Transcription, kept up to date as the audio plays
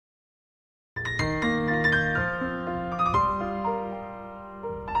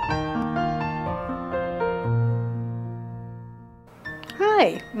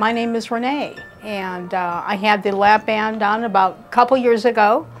Hi, my name is Renne, and I had the lap band done about a couple years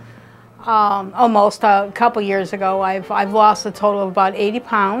ago. Almost a couple years ago. I've lost a total of about 80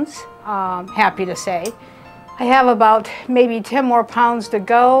 pounds, happy to say. I have about maybe 10 more pounds to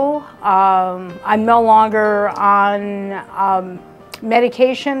go. I'm no longer on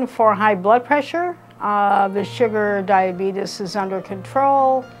medication for high blood pressure. The sugar diabetes is under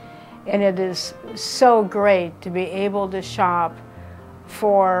control, and it is so great to be able to shop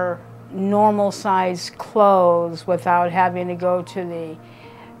for normal size clothes without having to go to the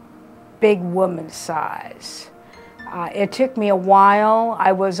big woman's size. It took me a while.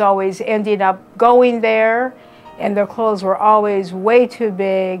 I was always ending up going there, and their clothes were always way too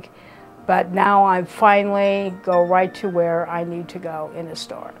big, but now I finally go right to where I need to go in a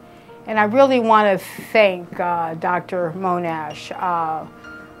store. And I really want to thank Dr. Monash,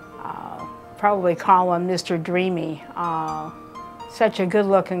 probably call him Mr. Dreamy. Such a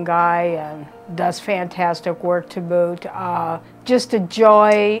good-looking guy and does fantastic work to boot. Just a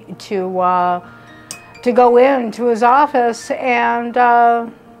joy to go into his office, and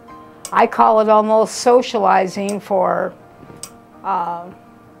I call it almost socializing for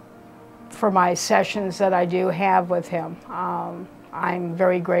my sessions that I do have with him. I'm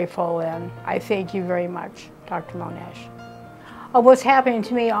very grateful, and I thank you very much, Dr. Monash. What's happening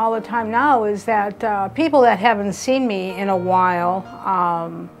to me all the time now is that people that haven't seen me in a while,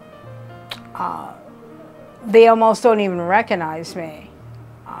 they almost don't even recognize me.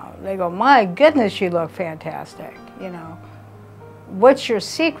 They go, "My goodness, you look fantastic. You know, what's your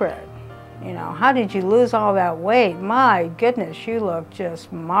secret? You know, how did you lose all that weight? My goodness, you look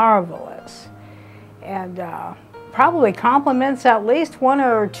just marvelous." And probably compliments at least 1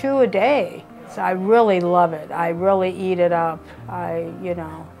 or 2 a day. So I really love it. I really eat it up. I,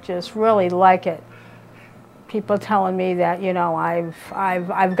 just really like it. People telling me that,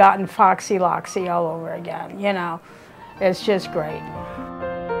 I've gotten foxy-loxy all over again. It's just great.